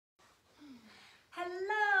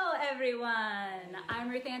everyone. I'm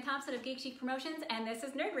Ruth Ann Thompson of GeekChic Promotions, and this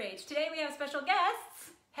is Nerd Rage. Today we have special guests,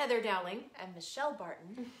 Heather Dowling and Michelle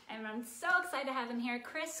Barton. and I'm so excited to have them here.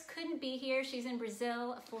 Chris couldn't be here. She's in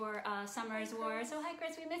Brazil for Summer's War. So hi,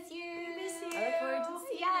 Chris. We miss you. We miss you. I look forward to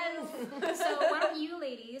seeing Yes. So why don't you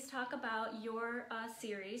ladies talk about your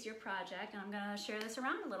series, your project, and I'm going to share this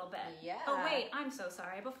around a little bit. Yeah. Oh, wait. I'm so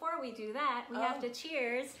sorry. Before we do that, we have to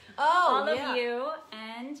cheers all all of you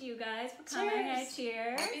and you guys for coming. Cheers. Hey,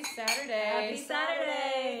 cheers. Happy Saturday. Happy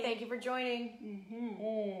Saturday. Thank you for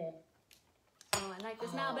joining. Oh, I like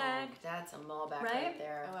this Malbec. That's a Malbec Right? right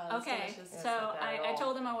there. Oh, wow, that's Okay, delicious. That's so not bad at I all.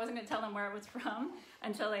 told them I wasn't going to tell them where it was from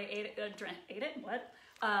until they ate it, drank it, what?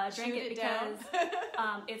 Drank Chewed it it down.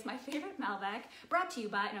 because it's my favorite Malbec. Brought to you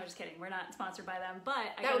by, no, just kidding, we're not sponsored by them, but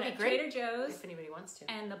I That got would it be at great. Trader Joe's, If anybody wants to.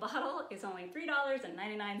 and the bottle is only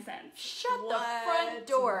 $3.99. Shut What? the front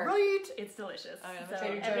door. Right. It's delicious. Oh, yeah, So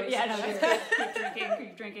Trader every- Joe's. yeah, no, Cheers. keep drinking,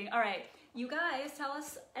 keep drinking. All right. You guys, tell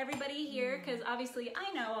us, everybody here, because obviously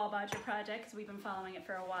I know all about your project because we've been following it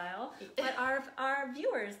for a while, but our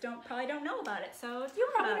viewers probably don't know about it. So You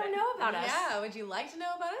probably don't know about us. Yeah, would you like to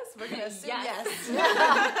know about us? We're going to assume Yes.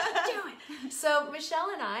 yes. Do it. So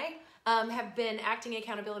Michelle and I have been acting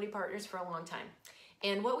accountability partners for a long time.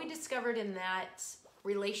 And what we discovered in that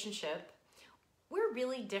relationship, we're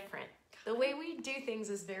really different. The way we do things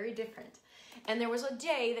is very different. And there was a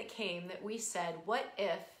day that came that we said, what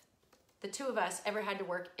if the two of us ever had to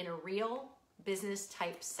work in a real business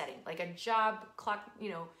type setting, like a job clock,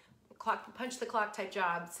 punch the clock type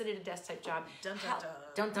job, sit at a desk type job. Dun, dun, How-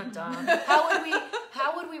 dun. Dun, dun, dun.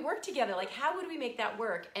 How would we work together? Like, how would we make that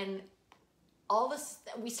work? And all this,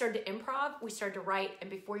 we started to improv, we started to write, and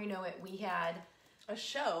before you know it, we had A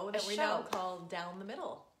show that we show. now call Down the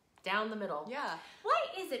Middle. Down the Middle. Yeah. Why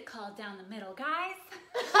is it called Down the Middle, guys?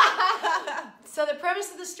 So the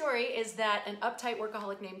premise of the story is that an uptight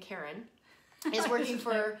workaholic named Karen is working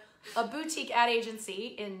for a boutique ad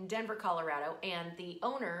agency in Denver, Colorado, and the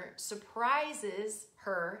owner surprises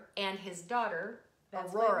her and his daughter,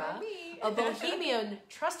 That's Aurora, my baby. a bohemian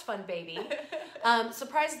trust fund baby,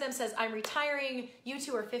 surprises them, says, I'm retiring, you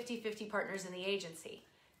two are 50-50 partners in the agency.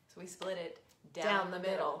 So we split it Down the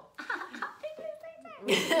middle.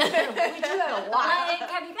 we We do that a lot. Like,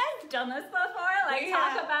 have you guys done this before? Like, We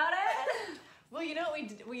talk have. about it? Well, you know what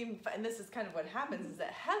and this is kind of what happens is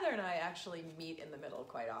that Heather and I actually meet in the middle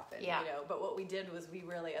quite often. Yeah. You know, but what we did was we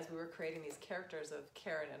really, as we were creating these characters of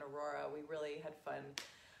Karen and Aurora, we really had fun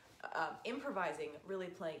improvising, really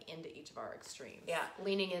playing into each of our extremes. Yeah,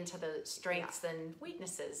 leaning into the strengths and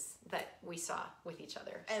weaknesses that we saw with each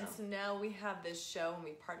other. And so. so now we have this show, and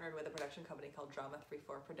we partnered with a production company called Drama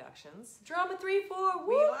 34 Productions. Drama 3-4,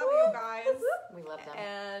 We love you guys. We love them.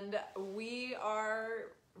 And we are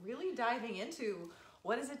really diving into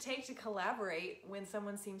what does it take to collaborate when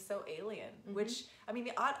someone seems so alien? Which, I mean,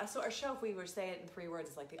 so our show, if we were to say it in 3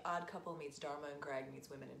 words, is like The Odd Couple meets Dharma and Greg meets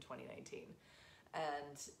Women in 2019.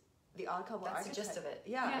 And The Odd Couple That's the archetype- gist of it.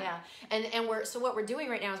 Yeah. Yeah. And what we're doing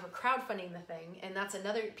right now is we're crowdfunding the thing, and that's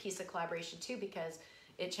another piece of collaboration too, because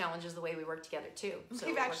it challenges the way we work together too. So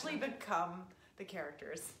We've we're actually working on- become the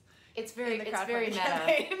characters. it's very in the it's very crowdfunding meta.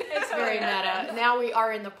 campaign. It's very meta. Now we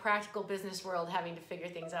are in the practical business world having to figure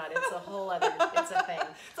things out. It's a whole other it's a thing.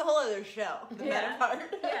 It's a whole other show, the meta part.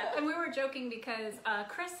 Yeah, and we were joking because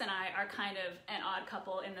Chris and I are kind of an odd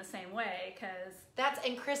couple in the same way, because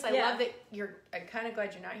And Chris, I Yeah. love that I'm kind of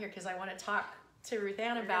glad you're not here because I want to talk to Ruth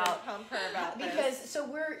Ann We're about gonna pump her about this. because so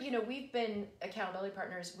we've been accountability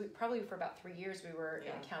partners. We probably for about 3 years we were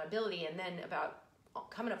in accountability, and then about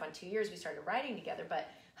coming up on 2 years we started writing together. But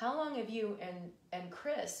how long have you and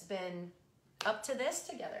Chris been up to this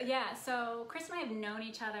together? yeah, so Chris and I have known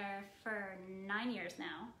each other for 9 years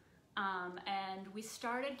now, and we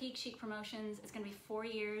started GeekChic Promotions. It's going to be 4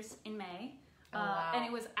 years in May. Oh, wow. And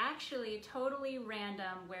it was actually totally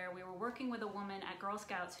random where we were working with a woman at Girl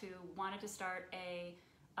Scouts who wanted to start a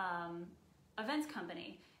events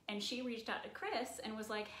company. And she reached out to Chris and was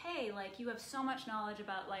like, hey, like, you have so much knowledge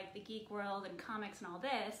about like the geek world and comics and all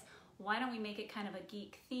this. Why don't we make it kind of a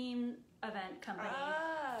geek theme event company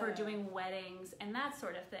for doing weddings and that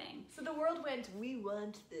sort of thing? So the world went, we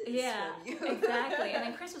want this Yeah, from you. exactly. And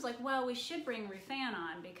then Chris was like, well, we should bring Ruth Ann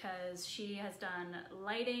on because she has done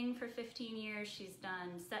lighting for 15 years. She's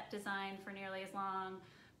done set design for nearly as long,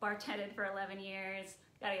 bartended for 11 years,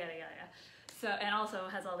 yada, yada, yada. So, and also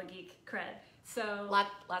has all the geek cred. So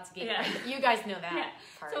Lots of geek. Yeah. You guys know that yeah.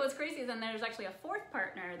 part. So what's crazy is then there's actually a fourth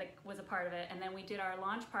partner that was a part of it, and then we did our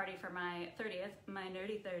launch party for my 30th, my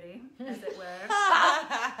nerdy 30, as it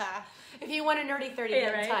were. If you want a nerdy 30, Yeah,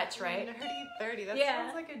 get in right? touch, right? Nerdy 30. That Yeah.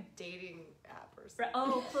 sounds like a dating app or something.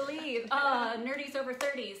 Oh, please. Nerdies over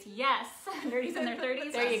 30s. Yes. Nerdies in their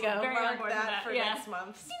 30s. There you go. Very on Mark board with that for yeah. next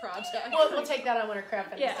month's project. We'll take that on Winter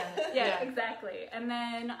Craft Fest. Yeah, exactly. And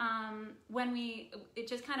then when it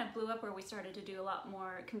just kind of blew up where we started to do a lot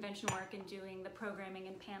more convention work and doing the programming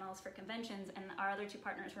and panels for conventions, and our other two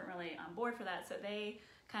partners weren't really on board for that, so they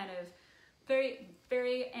kind of very,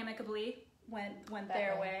 very amicably went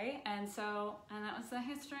their way, and that was the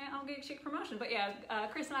history of GeekChic promotion. But yeah,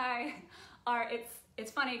 Chris and I are,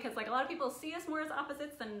 it's funny because like a lot of people see us more as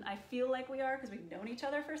opposites than I feel like we are because we've known each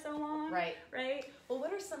other for so long. Right. Well,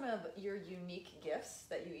 what are some of your unique gifts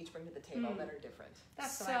that you each bring to the table that are different?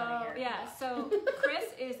 That's what I want to hear. Yeah, so Chris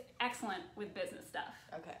is excellent with business stuff.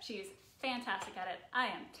 Okay. She's fantastic at it. I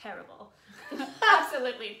am terrible.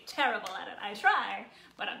 Absolutely terrible at it. I try,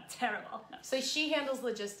 but I'm terrible. No. So she handles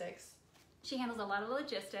logistics. She handles a lot of the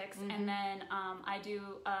logistics, and then I do,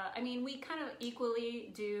 we kind of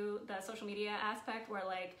equally do the social media aspect where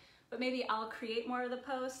like, but maybe I'll create more of the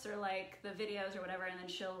posts or like the videos or whatever, and then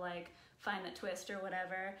she'll like find the twist or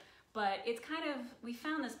whatever. But it's kind of, we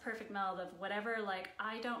found this perfect meld of whatever like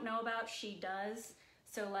I don't know about, she does.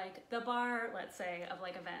 So like the bar, let's say, of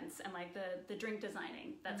like events and like the drink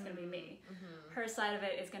designing, that's gonna be me. Her side of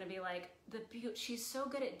it is gonna be like she's so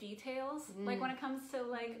good at details, like when it comes to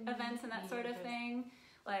like events and that sort of thing.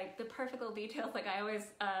 Like the perfect little details. Like I always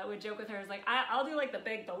would joke with her, is like I'll do like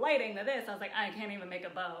the lighting, the this. I was like, I can't even make a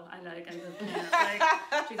bow. I'm like, she's good at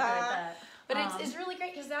that. But it's really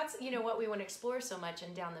great because that's what we want to explore so much,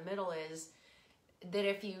 and down the middle is that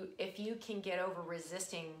if you can get over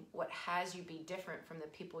resisting what has you be different from the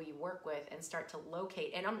people you work with and start to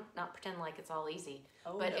locate, and I'm not pretending like it's all easy,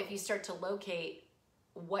 but if you start to locate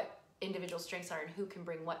what individual strengths are and who can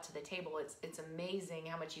bring what to the table, it's amazing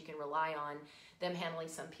how much you can rely on them handling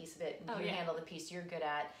some piece of it and you handle the piece you're good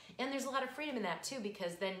at. And there's a lot of freedom in that too,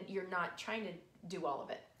 because then you're not trying to do all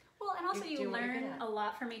of it. Well, and also you learn a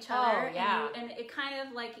lot from each other. Oh, yeah. And it kind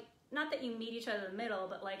of like, not that you meet each other in the middle,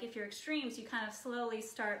 but like if you're extremes, you kind of slowly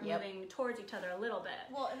start moving towards each other a little bit.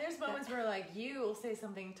 Well, and there's moments where like you will say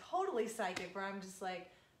something totally psychic where I'm just like,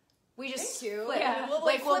 we just thank you. We'll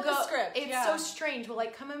flip the script. It's so strange. We'll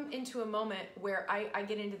like come into a moment where I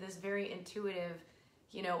get into this very intuitive,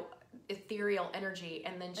 ethereal energy,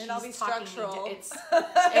 and then she's I'll be talking structural.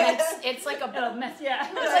 It's like a mess. Yeah.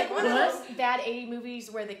 It's like one of those bad 80 movies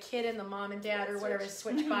where the kid and the mom and dad or whatever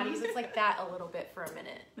switch bodies. It's like that a little bit for a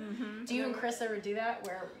minute. Do you and Chris ever do that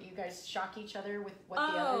where you guys shock each other with what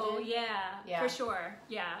the other did? Yeah, for sure.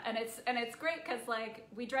 Yeah, and it's great because like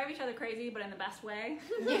we drive each other crazy, but in the best way.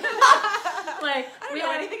 Like I don't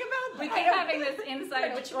know anything about that. We keep having this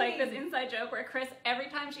inside joke where Chris, every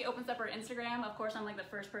time she opens up her Instagram, of course I'm like the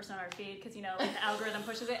first person on our feed because like the algorithm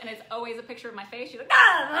pushes it, and it's always a picture of my face. She's like,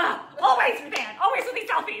 always with Dan, always with these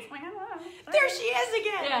selfies. I'm like, there she is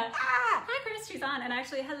again. Yeah. Hi Chris, she's on, and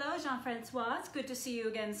actually, hello Jean-Francois. It's good to see you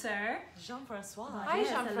again, sir. Jean-Francois. Hi, yes,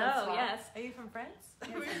 Jean-Francois. hello. Yes. Are you from France?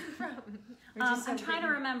 Where are you from? I'm trying to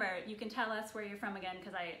remember. You can tell us where you're from again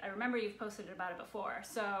because I remember you've posted about it before.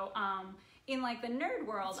 So in like the nerd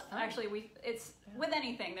world, actually, it's with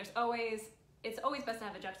anything. It's always best to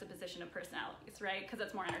have a juxtaposition of personalities, right? Because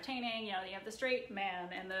it's more entertaining. You have the straight man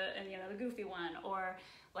and the goofy one, or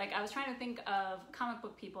like I was trying to think of comic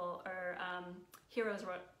book people or heroes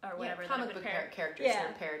or whatever. Comic book characters that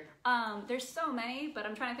are paired. There's so many, but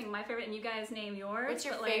I'm trying to think of my favorite, and you guys name yours. What's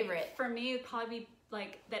your but, favorite? For me, it'd probably be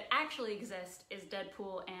like that actually exist is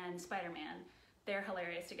Deadpool and Spider-Man. They're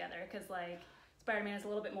hilarious together because like Spider-Man is a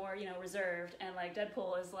little bit more, reserved, and like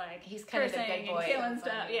Deadpool is like he's kind of the big boy and killing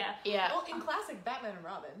stuff. Yeah. Well, in classic Batman and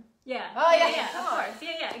Robin. Yeah. Oh yeah. Of course.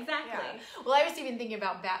 Yeah. Exactly. Yeah. Well, I was even thinking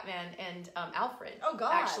about Batman and Alfred. Oh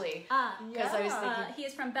God. Actually. Because I was thinking he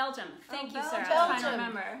is from Belgium. Thank you, sir. Belgium. I was trying to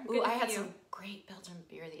remember. Ooh, I had some great Belgian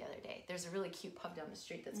beer the other day. There's a really cute pub down the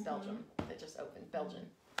street that's Belgium that just opened. Belgian.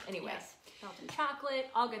 Anyway. Yes. Belgian chocolate,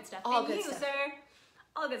 all good stuff. All Thank good you, stuff. sir.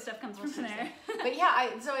 All good stuff comes from there. But yeah, I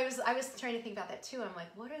was trying to think about that too. I'm like,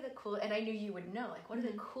 what are the cool? And I knew you would know. Like, what are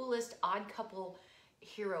the coolest odd couple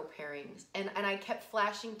hero pairings? And I kept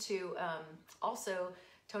flashing to also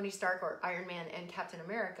Tony Stark or Iron Man and Captain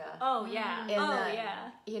America. Oh yeah.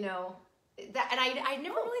 That, and I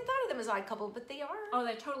never really thought of them as odd couple, but they are. Oh,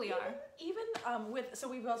 they totally are. Even we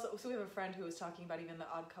have a friend who was talking about even the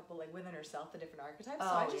odd couple like within herself, the different archetypes. So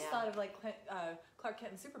I just thought of like Clark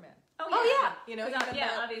Kent and Superman. Oh, yeah. You know, Without- even yeah,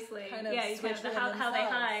 that obviously. kind of Yeah, he's kind switch of within how they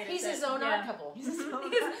themselves. hide. He's is his that- own yeah. odd couple. He's his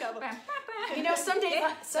own couple. You know, some days I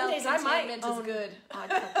might Self-containment own is good. odd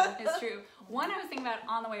couple. It's true. One I was thinking about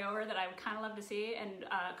on the way over that I would kind of love to see, and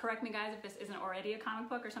correct me guys if this isn't already a comic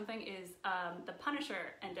book or something, is the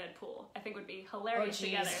Punisher and Deadpool. I think would be hilarious geez.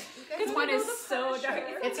 together. You guys Because don't one know is the so Punisher. dark.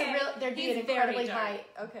 It's a real. There'd be He's an very incredibly dark. high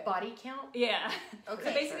Okay. body count. Yeah. Okay.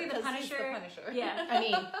 So basically, the 'Cause he's the Punisher. Punisher. Yeah. I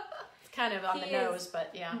mean, it's kind of on He the is- nose, but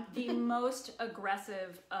yeah. The most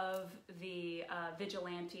aggressive of the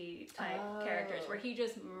vigilante type Oh. characters, where he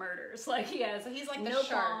just murders. Like he has. So he's like the no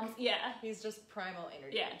shark. qualms. Yeah. He's just primal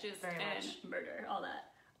energy. Yeah, just Very and much. murder, all that.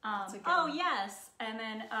 That's a good Oh one. yes, and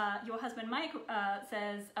then your husband Mike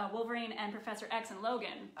says Wolverine and Professor X and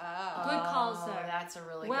Logan. Ah. Good call, Oh, sir. That's a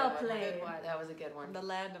really Well good one. played. Good one. That was a good one. The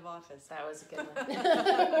land of office. That was a good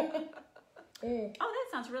one. Oh, that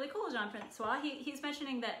sounds really cool, Jean-Francois. He's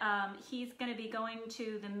mentioning that he's going to be going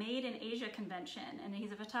to the Made in Asia convention, and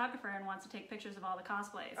he's a photographer and wants to take pictures of all the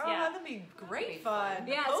cosplays. Oh, yeah. that'd be That'd be great fun. fun.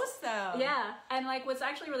 Yeah, Post them. Yeah, and like what's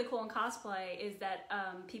actually really cool in cosplay is that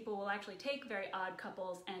people will actually take very odd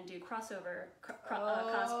couples and do crossover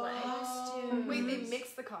cosplay. Costumes. Wait, they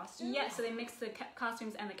mix the costumes? Yeah, so they mix the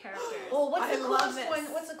costumes and the characters. Oh, what's I the love coolest this.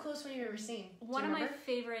 one? What's the coolest one you've ever seen? Do One you of my remember?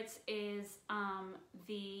 favorites is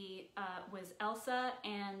was Elsa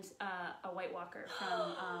and a White Walker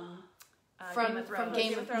from Game of Thrones. from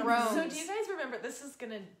Game of So Thrones. do you guys remember, this is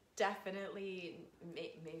gonna definitely,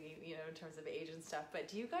 maybe, you know, in terms of age and stuff, but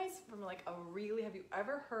do you guys from like have you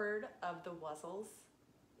ever heard of the Wuzzles?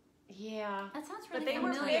 Yeah. That sounds But really they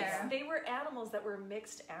were familiar. mixed, they were animals that were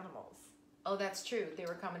mixed animals. Oh, that's true. They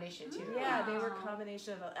were a combination too. Yeah, they were a Wow.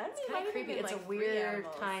 combination of, It's kind of creepy. It's a weird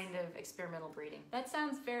kind of experimental breeding. That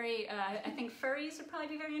sounds very. I think furries would probably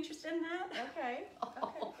be very interested in that. Okay.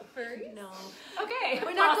 Oh, Furries? no. Okay,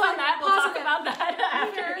 We're not pause going- on that. We'll pause talk on about that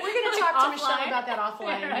after. We're gonna talk to Offline. Michelle about that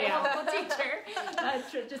offline. Right, Yeah. we'll teach her.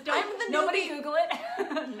 Just I'm don't. the Nobody newbie. Google it.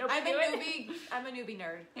 Nobody I'm do a it. newbie. I'm a newbie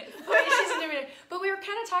nerd. She's a different- But we were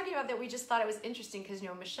kind of talking about that. We just thought it was interesting because, you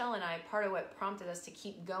know, Michelle and I, part of what prompted us to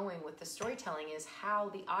keep going with the storytelling is how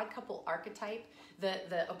the odd couple archetype,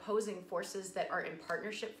 the opposing forces that are in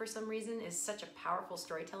partnership for some reason, is such a powerful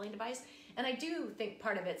storytelling device. And I do think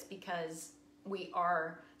part of it's because we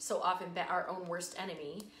are so often our own worst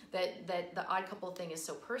enemy, that the odd couple thing is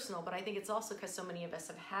so personal. But I think it's also because so many of us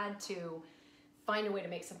have had to find a way to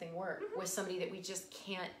make something work with somebody that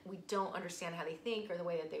we don't understand how they think or the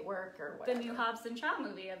way that they work or The whatever. new Hobbs and Shaw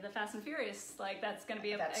movie of the Fast and Furious, like that's gonna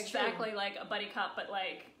be That's exactly like a buddy cop, but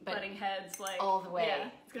But butting heads, like all the way. Yeah,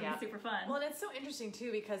 it's gonna Yeah. be super fun. Well, and it's so interesting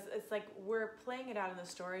too because it's like we're playing it out in the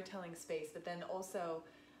storytelling space, but then also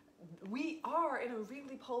we are in a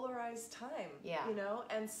really polarized time. Yeah. You know,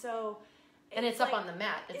 and so. And it's up on the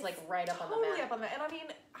mat. It's like right up on the Totally mat. up on the mat. And I mean,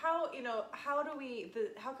 how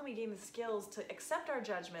can we gain the skills to accept our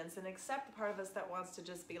judgments and accept the part of us that wants to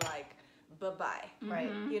just be like, bye-bye.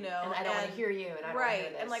 Right. You know, And I don't want to hear you, and I don't want to right, hear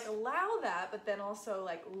this. and like allow that, but then also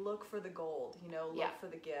like look for the gold, you know, look Yeah. for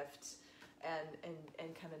the gift,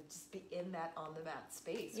 and kind of just be in that on the mat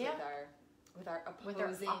space Yeah. with our with our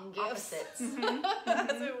opposing gifts, opposites,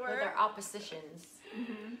 as it with were. our oppositions.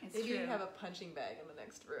 It's Maybe true. you have a punching bag in the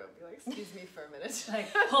next room. Be like, excuse me for a minute. Like,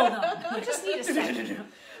 hold on. I just need a second.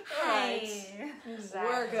 Right. Exactly.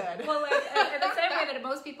 We're good. Well, like in the same way that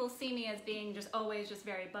most people see me as being just always just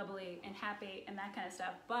very bubbly and happy and that kind of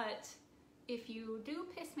stuff, but if you do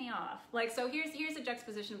piss me off, like, so here's a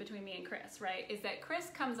juxtaposition between me and Chris, right? Is that Chris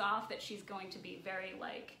comes off that she's going to be very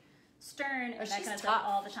like stern and that she's kind of tough. stuff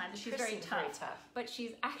all the time. She's Chris very seems tough. very tough. But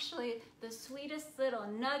she's actually the sweetest little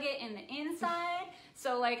nugget in the inside.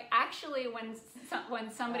 So like actually when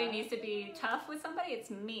somebody needs to be tough with somebody, it's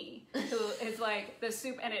me who is like the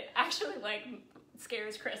soup, and it actually like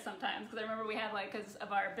scares Chris sometimes because I remember we have like, because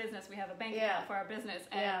of our business, we have a bank account for our business,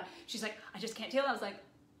 and she's like, I just can't deal. I was like,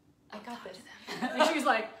 I got this. and she was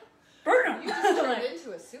like, burn him. You just turned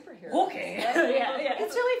into a superhero. Okay. yeah.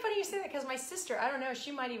 It's really funny you say that because my sister, I don't know, she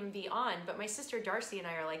might even be on, but my sister Darcy and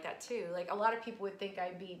I are like that too. Like a lot of people would think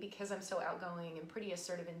I'd be, because I'm so outgoing and pretty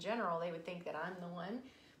assertive in general, they would think that I'm the one.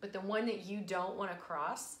 But the one that you don't want to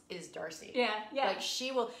cross is Darcy. Yeah. Like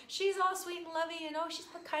she's all sweet and lovey, and she's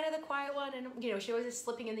kind of the quiet one, and you know, she always is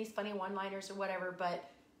slipping in these funny one-liners or whatever, but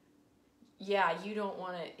yeah, you don't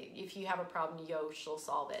want to, if you have a problem, she'll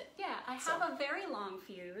solve it. Yeah, I have a very long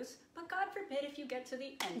fuse, but God forbid if you get to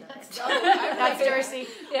the end of it. That's Darcy.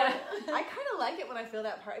 Yeah. I kind of like it when I feel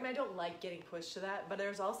that part. I mean, I don't like getting pushed to that, but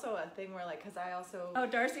there's also a thing where, like, because I also... Oh,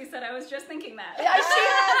 Darcy said I was just thinking that.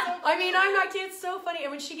 I mean, I'm not kidding. It's so funny. And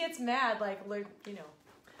when she gets mad, like you know,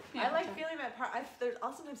 Yeah. I like feeling that part.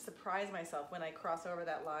 I'll sometimes surprise myself when I cross over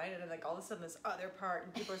that line, and then like all of a sudden this other part,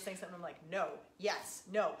 and people are saying something. I'm like, no, yes,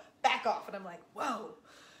 no, back off, and I'm like, whoa,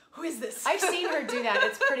 who is this? I've seen her do that.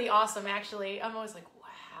 It's pretty awesome, actually. I'm always like,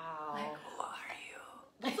 wow. Like, who are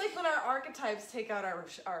you? It's like when our archetypes take out our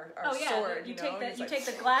Oh yeah, sword. you know, take and the it's you like, take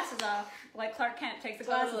the glasses off, like Clark Kent takes the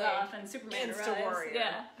glasses Totally. off, and Superman Insta arrives. warrior.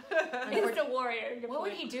 Yeah, Insta-warrior. Good What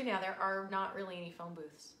would point. he do now? There are not really any phone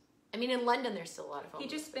booths. I mean, in London, there's still a lot of phone He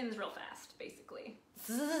booths. just spins real fast, basically.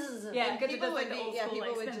 Yeah. Yeah, And because it people does like would the be- old yeah, school, people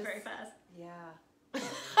like would spin just- very fast. Yeah.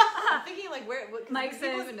 I'm thinking like where? What, Mike people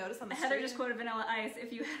says, even notice on the Heather street? just quoted Vanilla Ice.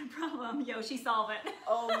 If you had a problem, Yoshi, solve it.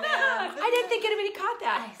 Oh man. I didn't think anybody caught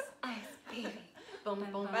that. Ice, baby. Boom,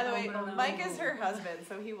 boom. By the way, Boom. Mike is her husband,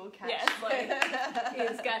 so he will catch. Yes, like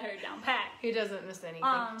he's got her down pat. He doesn't miss anything.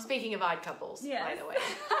 Speaking of odd couples, Yes. by the way.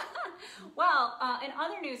 Well, in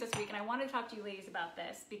other news this week, and I wanted to talk to you ladies about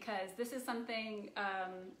this because this is something,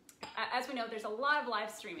 as we know, there's a lot of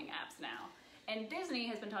live streaming apps now. And Disney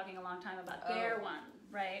has been talking a long time about their one,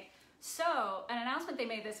 right? So, an announcement they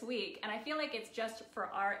made this week, and I feel like it's just for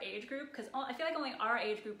our age group, because I feel like only our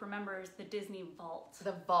age group remembers the Disney Vault.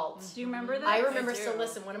 The vault. Do you remember that? I remember. I do. So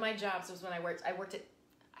listen, one of my jobs was when I worked at,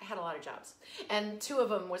 I had a lot of jobs, and two of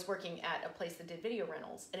them was working at a place that did video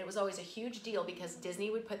rentals, and it was always a huge deal because Disney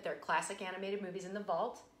would put their classic animated movies in the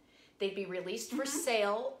vault. They'd be released for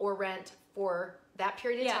sale or rent for that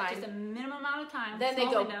period of time. Yeah, just a minimum amount of time. Then they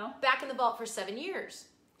small go window. back in the vault for 7 years.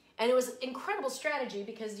 And it was incredible strategy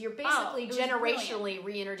because you're basically it was generationally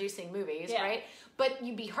reintroducing movies, Yeah. right? But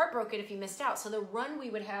you'd be heartbroken if you missed out. So the run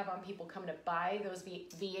we would have on people coming to buy those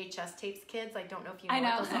VHS tapes, kids, I don't know if you know, I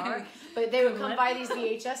know. what those are, but they would Google come it. buy these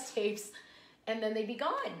VHS tapes and then they'd be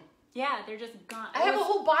gone. Yeah, they're just gone. I have a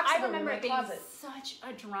whole box I of them in remember my it being closet. such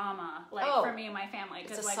a drama, like Oh, for me and my family,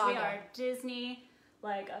 it's because a like we saga. are Disney,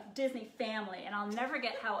 like a Disney family, and I'll never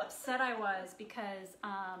get how upset I was because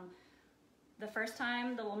the first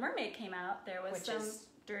time The Little Mermaid came out, there was Which some is-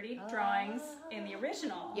 dirty drawings in the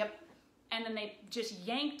original. Yep. And then they just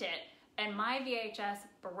yanked it, and my VHS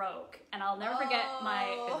broke, and I'll never forget my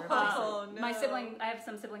my no. sibling. I have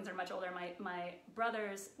some siblings that are much older. My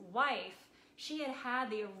brother's wife, she had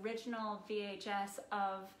the original VHS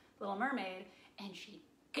of Little Mermaid, and she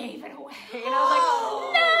gave it away. And I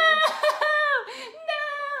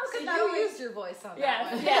was like, no, So because you used your voice on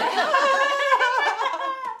that one.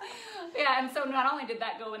 yeah, and so not only did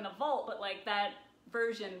that go in the vault, but like that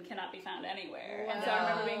version cannot be found anywhere. And so I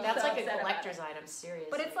remember being That's so like a upset about collector's it. item, seriously.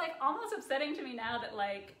 But it's like almost upsetting to me now that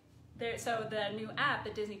like so the new app, the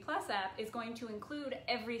Disney Plus app, is going to include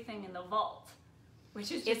everything in the vault,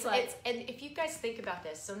 which is just and if you guys think about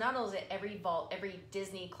this, so not only is it every vault, every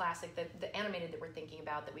Disney classic, the animated that we're thinking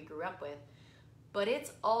about that we grew up with, but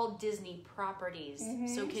it's all Disney properties.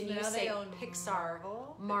 So can you Now say they own Pixar,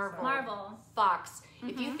 Marvel. Marvel. Fox?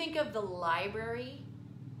 If you think of the library,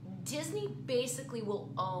 Disney basically will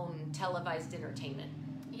own televised entertainment.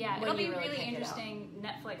 Yeah, when it'll be you really really kick it out. interesting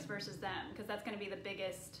Netflix versus them because that's going to be the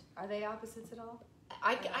biggest. Are they opposites at all?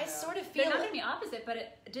 I know. sort of They're feel not going to be opposite,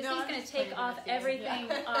 but Disney's I'm going to just take playing off with the everything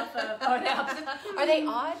yeah. off of. Oh, the opposite. Are they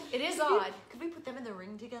odd? It is odd. Could we put them in the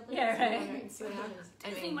ring together? Yeah, right. See what happens.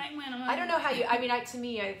 Disney might win. I don't know how you. I mean, to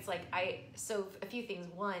me, it's like So a few things.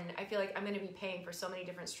 One, I feel like I'm going to be paying for so many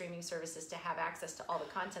different streaming services to have access to all the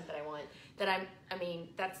content that I want. That I mean,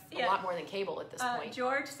 that's a lot more than cable at this point.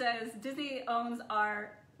 George says Disney owns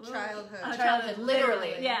our Childhood. Childhood,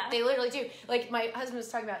 literally. Yeah. They literally do. Like my husband was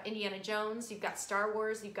talking about Indiana Jones. You've got Star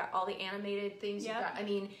Wars. You've got all the animated things. Yep. You've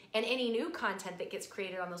got, and any new content that gets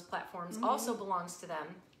created on those platforms also belongs to them.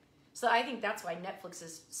 So I think that's why Netflix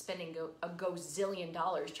is spending a gazillion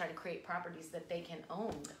dollars trying to create properties that they can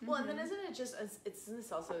own. Well, and then isn't it just, isn't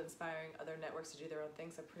this also inspiring other networks to do their own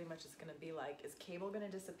thing? So pretty much it's going to be like, is cable going to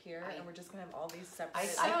disappear and we're just going to have all these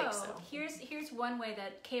separate... I think so. Here's one way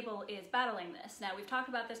that cable is battling this. Now, we've talked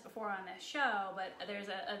about this before on this show, but there's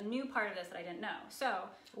a new part of this that I didn't know. So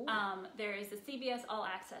there is the CBS All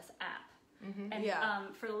Access app. And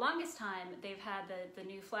for the longest time, they've had the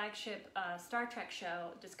new flagship Star Trek show,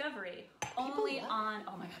 Discovery, only on...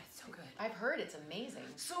 Oh my god, it's so good. I've heard it's amazing.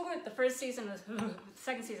 So good. The first season was... The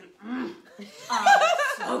second season...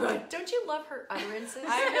 so good. Don't you love her utterances?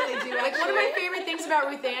 I really do. Like one of my favorite things about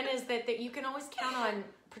Ruth Ann is that you can always count on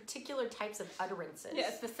particular types of utterances.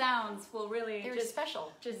 Yes, the sounds will really They're just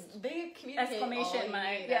special. They communicate exclamation all you mark,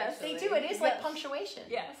 need, yes. They actually. do. It is like punctuation.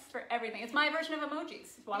 Yes, for everything. It's my version of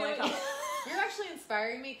emojis. Why do I call it? You're actually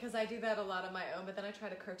inspiring me because I do that a lot on my own, but then I try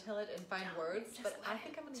to curtail it and find words. But I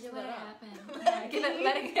think I'm going to give Let it it up. happen. Give it,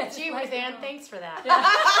 let it get. Gee, let Ruth it Ann, go. thanks for that. Yeah.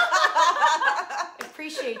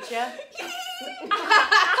 Appreciate you.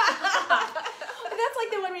 That's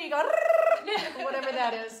like the one when you go, whatever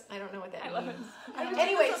that is. I don't know what that means.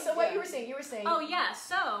 Anyway, so what you were saying? Oh yeah,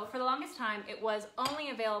 so for the longest time it was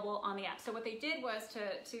only available on the app. So what they did was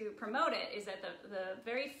to promote it is that the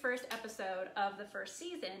very first episode of the first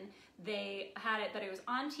season, they had it that it was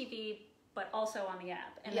on TV but also on the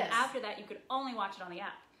app. And then after that you could only watch it on the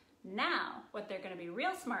app. Now, what they're going to be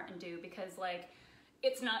real smart and do, because like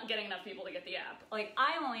it's not getting enough people to get the app. Like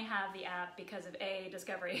I only have the app because of A,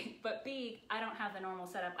 Discovery, but B, I don't have the normal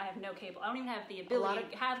setup. I have no cable. I don't even have the ability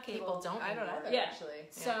to have cable. People don't. I don't either, actually.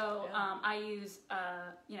 So I use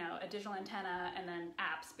a digital antenna and then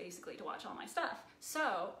apps basically to watch all my stuff.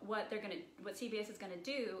 So what CBS is gonna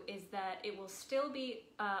do is that it will still be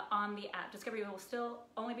on the app. Discovery will still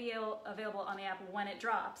only be available on the app when it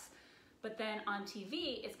drops. But then on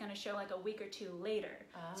TV, it's going to show like a week or two later.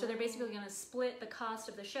 Oh. So they're basically going to split the cost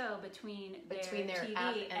of the show between their TV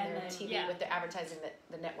app and their then, TV with the advertising that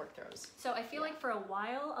the network throws. So I feel like for a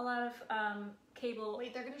while, a lot of cable...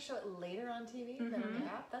 Wait, they're going to show it later on TV than on the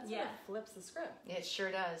app? That's what flips the script. It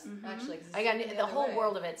sure does. Actually. I got the whole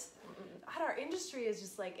world of it's... Our industry is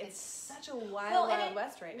just like, it's such a wild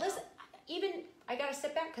west right now. Listen, even, I got to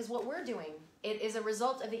step back because what we're doing, it is a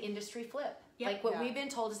result of the industry flip. Yep. Like what we've been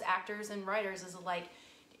told as actors and writers is like,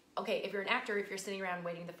 okay, if you're an actor, if you're sitting around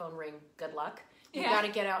waiting the phone ring, good luck. You got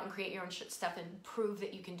to get out and create your own stuff and prove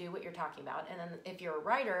that you can do what you're talking about. And then if you're a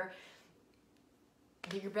writer,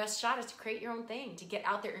 your best shot is to create your own thing, to get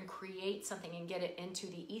out there and create something and get it into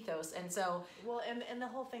the ethos. And so, well, and the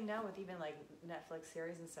whole thing now with even like Netflix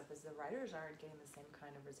series and stuff is the writers aren't getting the same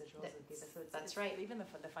kind of residuals as people. So it's right. Even the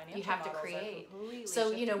financial you have to create.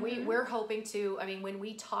 So we're hoping to. I mean, when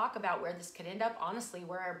we talk about where this could end up, honestly,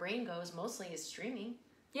 where our brain goes mostly is streaming.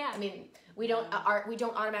 Yeah. I mean, we don't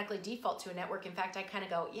automatically default to a network. In fact, I kind of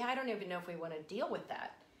go, I don't even know if we want to deal with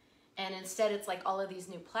that. And instead, it's like all of these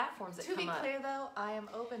new platforms that come up. To be clear, though, I am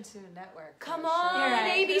open to network. Come on,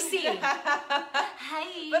 ABC.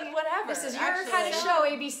 Hey. But whatever. This is your kind of show,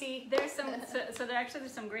 ABC. There's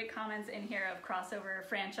there's some great comments in here of crossover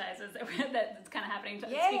franchises that's kind of happening.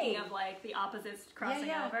 Speaking of like the opposites crossing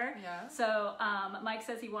over. Yeah. So Mike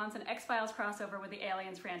says he wants an X-Files crossover with the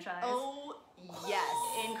Aliens franchise. Oh. Yes.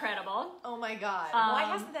 Incredible. Oh my God. Why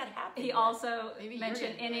hasn't that happened? He also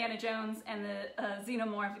mentioned Indiana Jones and the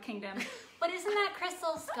Xenomorph Kingdom. But isn't that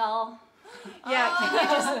Crystal Skull? Yeah, can you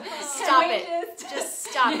just stop it? Just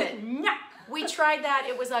stop it. No. We tried that.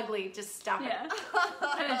 It was ugly. Just stop it.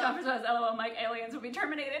 And then John says, LOL, Mike, aliens will be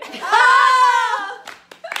terminated.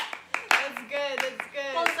 That's good.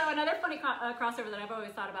 Well, so another funny crossover that I've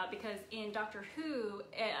always thought about, because in Doctor Who,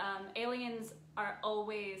 aliens are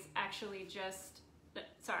always actually just,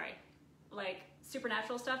 like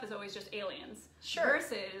supernatural stuff is always just aliens. Sure.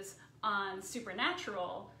 Versus on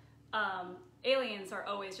Supernatural, aliens are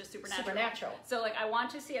always just supernatural. So like I want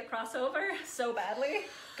to see a crossover so badly,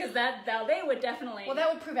 because now they would definitely... Well,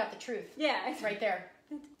 that would prove out the truth. Yeah. It's right there.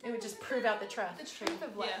 It would just prove out the truth. The truth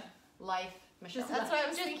of life. Yeah. Life. Michelle. That's what I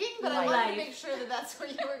was thinking, but I wanted to make sure that's where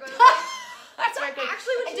you were going to That's right.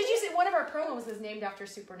 Actually, did you see one of our promos is named after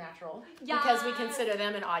Supernatural? Yeah. Because we consider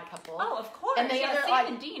them an odd couple. Oh, of course. And they other Sam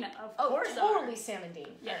and Dean, of course. Totally Sam and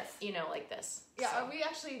Dean. Yes. Like this. Yeah, so. We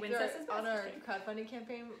actually, on our crowdfunding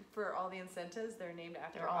campaign, for all the incentives, they're named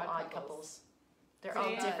after They're all odd couples. They're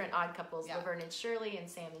all different odd couples. Yeah. Laverne and Shirley and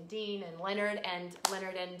Sam and Dean and Leonard and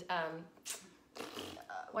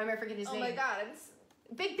why am I forgetting his name? Oh my God.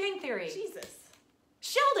 Big Bang Theory. Jesus.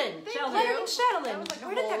 Sheldon. Leonard and Sheldon. Like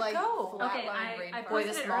where did that go? Okay, I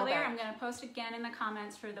posted it earlier. I'm going to post again in the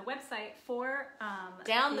comments for the website for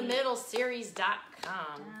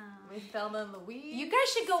downthemiddleseries.com. We fell on the weed. You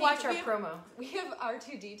guys should go watch our promo. We have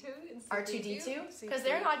R2D2 and R2D2 because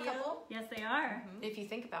they're an odd couple. Yes, they are. Mm-hmm. If you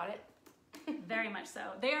think about it. Very much so.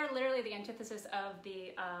 They are literally the antithesis of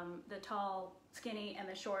the tall, skinny, and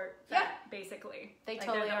the short, fat, basically. They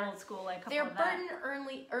totally they're are. The old school, like couple they're of that.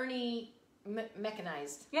 Burton, Ernie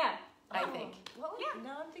mechanized. Yeah. I think. Well,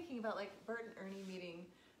 now I'm thinking about like Bert and Ernie meeting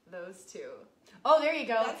those two. Oh, there you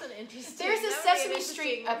go. That's an interesting. There's a Sesame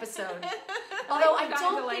Street episode. Although I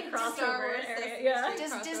don't think crossover.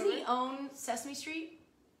 Does Disney own Sesame Street?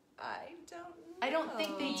 I don't know. I don't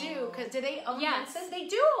think they do, because do they own Henson? They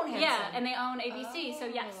do own Henson. Yeah, and they own ABC, so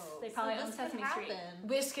yes, they probably own Sesame Street.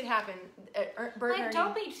 This could happen.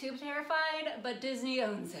 Don't be too terrified, but Disney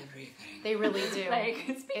owns everything. They really do.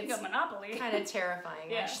 Speaking of Monopoly. Kind of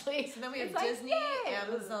terrifying, actually. So then we have Disney,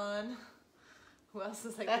 Amazon. Who else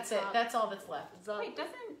is like That's it. That's all that's left. Wait,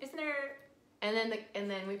 isn't there... And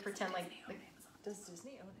then we pretend like... Does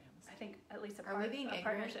Disney own Amazon? I think at least a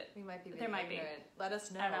partnership. We might be. There might be. Let us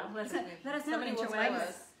know. I don't know. Let us know.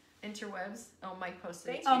 Interwebs. Oh, Mike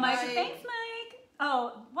posted it. Mike. Thanks, Mike.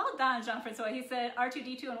 Oh, well done, Jean-Francois. He said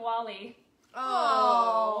R2-D2 and Wall-E.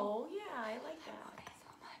 Oh, yeah, I like that.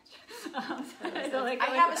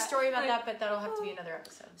 I have a story about that, but that'll have to be another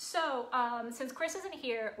episode. So, since Chris isn't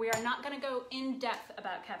here, we are not going to go in depth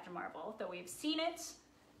about Captain Marvel, though we've seen it,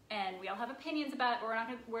 and we all have opinions about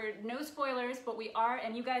it. We're no spoilers, but we are,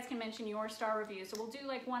 and you guys can mention your star review. So we'll do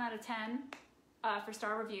like 1 out of 10 for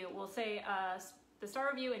star review. We'll say the star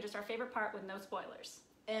review and just our favorite part with no spoilers.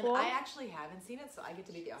 And cool. I actually haven't seen it, so I get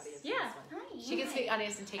to be the audience. Yeah, for this one. She gets the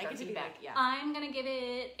audience and take our feedback. Yeah. I'm going to give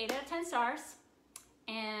it 8 out of 10 stars.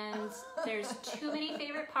 And there's too many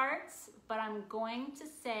favorite parts, but I'm going to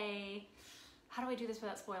say, how do I do this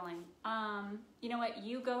without spoiling? You know what?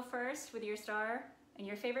 You go first with your star and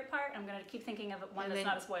your favorite part. I'm going to keep thinking of one that's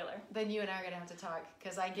not a spoiler. Then you and I are going to have to talk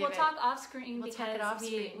because I give We'll talk off screen we'll because talk it off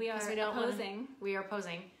screen we are opposing. We are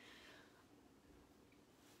opposing.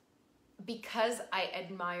 Because I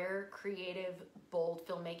admire creative, bold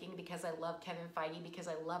filmmaking, because I love Kevin Feige, because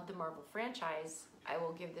I love the Marvel franchise, I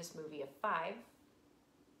will give this movie a 5.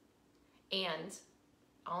 And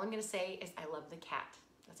all I'm going to say is I love the cat.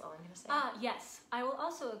 That's all I'm going to say. Yes. I will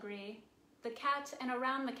also agree. The cat and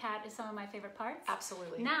around the cat is some of my favorite parts.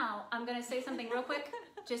 Absolutely. Now, I'm going to say something real quick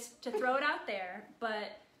just to throw it out there.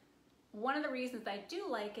 But one of the reasons I do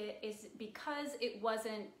like it is because it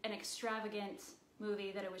wasn't an extravagant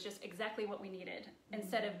movie, that it was just exactly what we needed.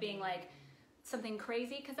 Instead of being like something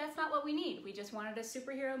crazy, because that's not what we need. We just wanted a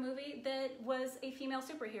superhero movie that was a female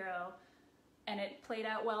superhero. And it played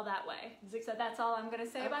out well that way. So that's all I'm going to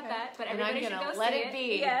say about that. But everybody should go let see it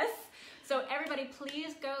be. Yes. So everybody,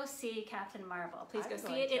 please go see Captain Marvel. Please go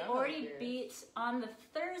see it. It already beat on the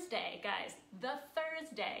Thursday, guys. The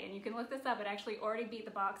Thursday. And you can look this up. It actually already beat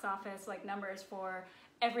the box office like numbers for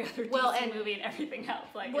every other DC movie and everything else.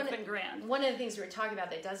 Like, it's been grand. One of the things we were talking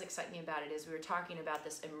about that does excite me about it is we were talking about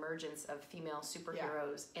this emergence of female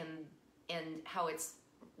superheroes and how it's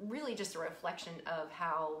really just a reflection of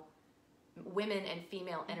how women and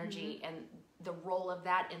female energy and the role of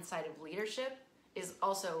that inside of leadership is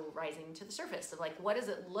also rising to the surface of like, what does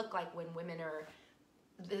it look like when women are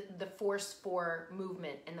the force for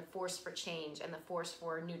movement and the force for change and the force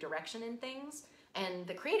for new direction in things and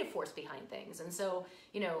the creative force behind things. And so,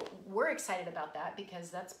 you know, we're excited about that because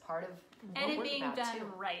that's part of what and it we're being about done too.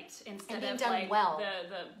 Right instead being of done like well.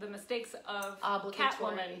 the mistakes of Obligatory.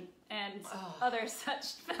 Catwoman and other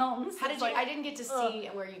such films. How did you? I didn't get to see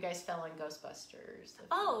where you guys fell on Ghostbusters.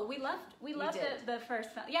 Oh, we loved the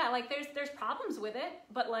first film. Yeah, like there's problems with it,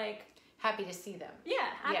 but like happy to see them. Yeah,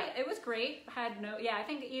 it was great. I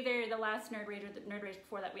think either the last Nerd Rage or the Nerd Rage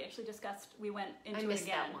before that we actually discussed. We went into I missed it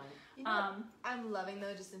again. That one. You know what I'm loving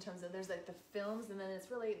though, just in terms of there's like the films, and then it's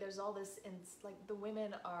really there's all this, and like the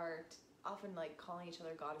women are often like calling each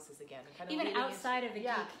other goddesses again, and kind of even outside of the geek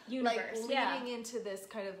universe, like leading into this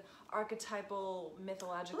kind of archetypal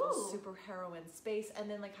mythological superheroine space, and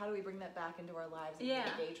then like how do we bring that back into our lives and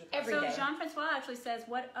engage with every so day. Jean-Francois actually says,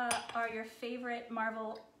 what are your favorite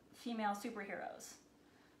Marvel female superheroes?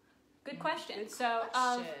 Good question.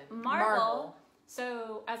 Marvel.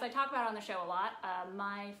 So as I talk about on the show a lot,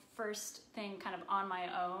 my first thing kind of on my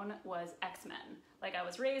own was X-Men. Like I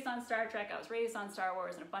was raised on Star Trek, I was raised on Star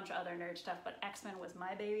Wars and a bunch of other nerd stuff, but X-Men was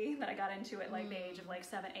my baby that I got into at like the age of like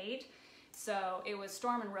 7, 8. So it was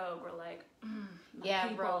Storm and Rogue were like,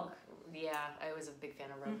 people. Rogue. Yeah, I was a big fan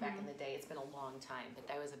of Rogue back in the day. It's been a long time,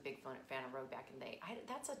 but I was a big fan of Rogue back in the day.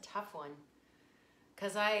 That's a tough one.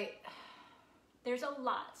 Because there's a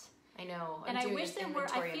lot. I know. And I wish there were.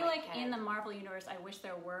 I feel like in the Marvel universe, I wish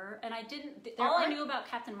there were. And I didn't. All I knew about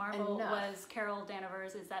Captain Marvel was Carol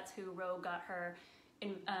Danvers. That's who Rogue got her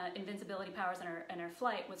invincibility powers and her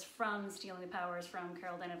flight was from stealing the powers from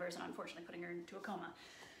Carol Danvers and unfortunately putting her into a coma.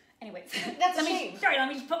 Anyways, that's a shame. Sorry, let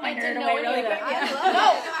me just put my nerd away really quick.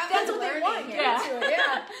 That's what they want.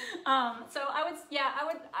 So I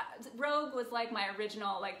would. Rogue was like my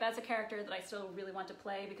original. Like that's a character that I still really want to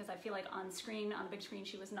play because I feel like on screen, on the big screen,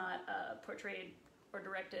 she was not portrayed or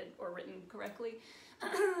directed or written correctly.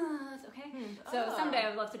 Okay. So someday I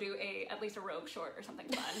would love to do at least a Rogue short or something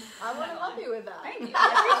fun. I want to help you with that. Thank you.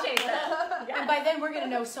 I appreciate that. And by then we're going to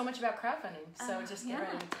know so much about crowdfunding. So just get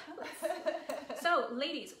ready. So,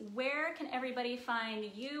 ladies, where can everybody find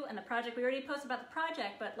you and the project? We already posted about the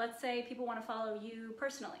project, but let's say people want to follow you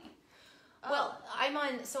personally. Well, I'm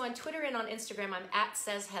on Twitter and on Instagram, I'm at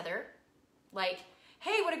Says Heather. Like,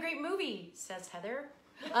 hey, what a great movie, says Heather.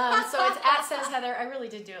 So it's at Says Heather. I really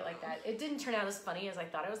did do it like that. It didn't turn out as funny as I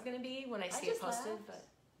thought it was going to be when I see it posted. But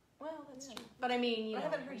well, that's true. But I mean, I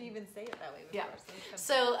haven't heard you even say it that way before. Yeah.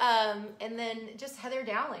 So, and then just Heather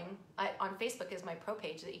Dowling on Facebook is my pro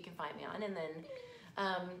page that you can find me on. And then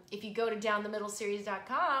If you go to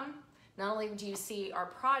downthemiddleseries.com, not only do you see our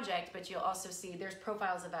project, but you'll also see there's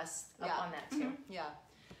profiles of us up on that too. Yeah.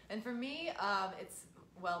 And for me, it's,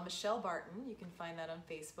 well, Michelle Barton. You can find that on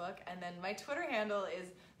Facebook. And then my Twitter handle is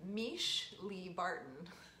Mish Lee Barton,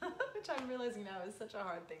 which I'm realizing now is such a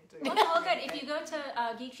hard thing to Well, it's all good. If you go to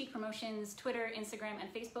GeekChic Promotions, Twitter, Instagram,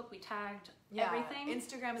 and Facebook, we tagged everything.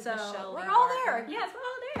 Instagram is So Michelle we're Lee all Barton. there. Yes,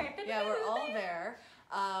 we're all there. Yeah, we're all there.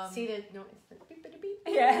 See the no, it's the beep, beep, beep.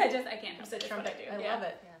 Yeah, I can't. It's a That's trumpet. what I do. I love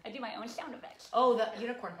it. I do my own sound effects. Oh, the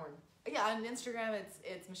unicorn horn. Yeah, on Instagram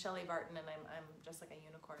it's Michelle Lee Barton, and I'm just like a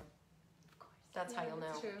unicorn. Of course. That's how you'll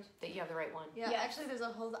know True. that you have the right one. Yeah, Yes. actually, there's a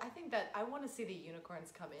whole. I think that I want to see the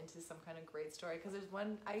unicorns come into some kind of great story, because there's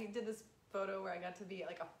one. I did this photo where I got to be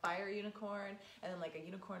like a fire unicorn, and then like a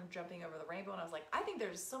unicorn jumping over the rainbow, and I was like, I think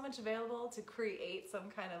there's so much available to create some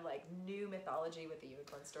kind of like new mythology with the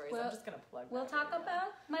unicorn stories. Well, I'm just gonna plug. We'll that talk right now. about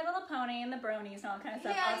My Little Pony and the bronies and all kind of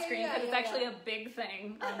stuff Yeah, off yeah, screen, yeah, because it's yeah, actually a big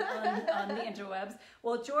thing on the interwebs.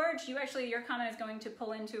 Well, George, your comment is going to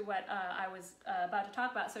pull into what I was about to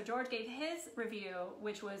talk about. So George gave his review,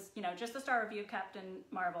 which was, just the star review of Captain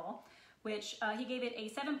Marvel, which he gave it a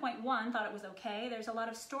 7.1, thought it was okay. There's a lot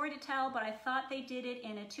of story to tell, but I thought they did it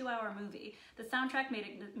in a 2-hour movie. The soundtrack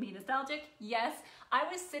made me nostalgic. Yes, I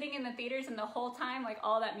was sitting in the theaters, and the whole time, like,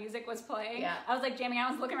 all that music was playing. Yeah. I was like jamming out,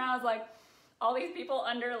 I was looking around, I was like, all these people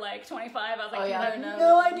under like 25, I was like, Oh, yeah. I have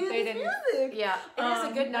no idea They this didn't- music. Yeah, it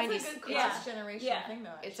is a good That's 90s. a good yeah. cross-generation Yeah. thing, though.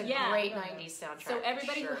 It's a Yeah. great 90s soundtrack. So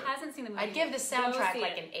everybody for who sure. hasn't seen the movie, I'd give the go soundtrack see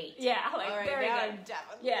like it. an 8. Yeah, like All right, very now good. I'm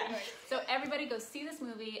definitely Yeah. doing it. So everybody go see this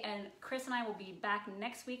movie, and Chris and I will be back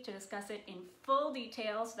next week to discuss it in full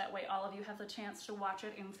detail, so that way all of you have the chance to watch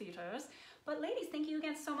it in theaters. But ladies, thank you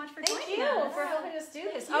again so much for Thank joining you us. for helping us do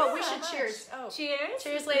this. Yeah, Oh, we so should much. cheers. Oh. Cheers.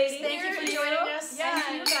 Cheers, ladies. Thank you for Cheers. joining us. Yeah,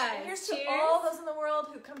 And you guys. Here's Cheers. to all those in the world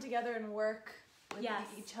who come together and work with Yes.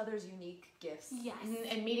 each other's unique gifts. Yes.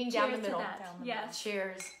 And meeting down the Cheers to middle. that. Down the Yes.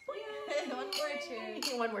 Cheers. One more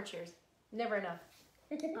cheers. One more cheers. Never enough.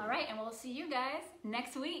 All right, and we'll see you guys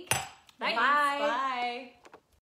next week. Bye. Bye.